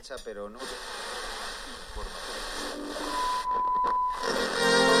Pero no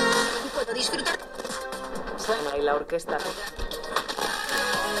puedo disfrutar. Suena y la orquesta.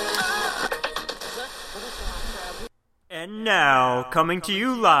 And now, coming to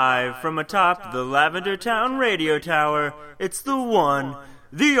you live from atop the Lavender Town radio tower, it's the one,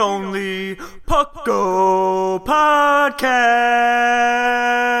 the only Pucko Podcast!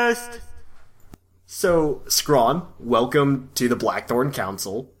 So, Scrawn, welcome to the Blackthorn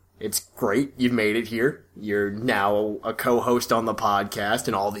Council. It's great you've made it here. You're now a co-host on the podcast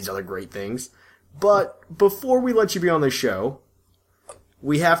and all these other great things. But before we let you be on the show,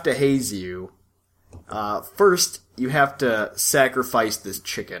 we have to haze you. First, you have to sacrifice this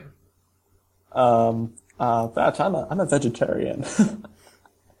chicken. Batch, I'm a vegetarian.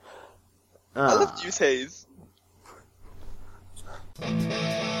 I love juice haze.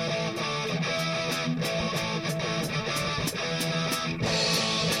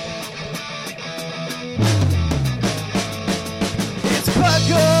 It's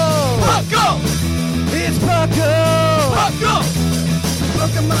Pucko! Pucko! It's Pucko! Pucko!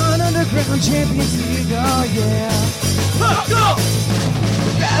 Pokemon Underground Champions League, oh yeah! Pucko!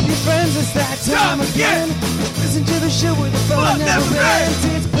 Grab your friends, it's that time again! Listen to the show where the fun never ends!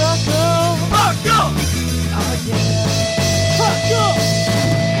 It's Pucko! Pucko! Oh yeah! Pucko!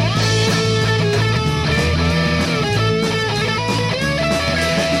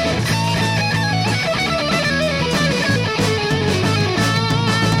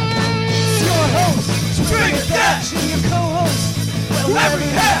 Drink that! And your co-host, whoever he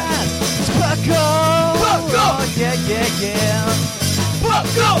has, it's Pucko! Pucko! Oh, yeah, yeah, yeah!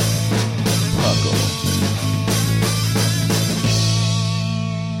 Pucko! Pucko!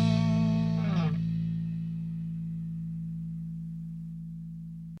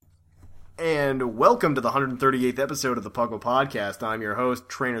 And welcome to the 138th episode of the Pucko Podcast. I'm your host,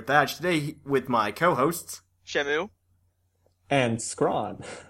 Trainer Thatch, today with my co-hosts... Shamu. And Scrawn.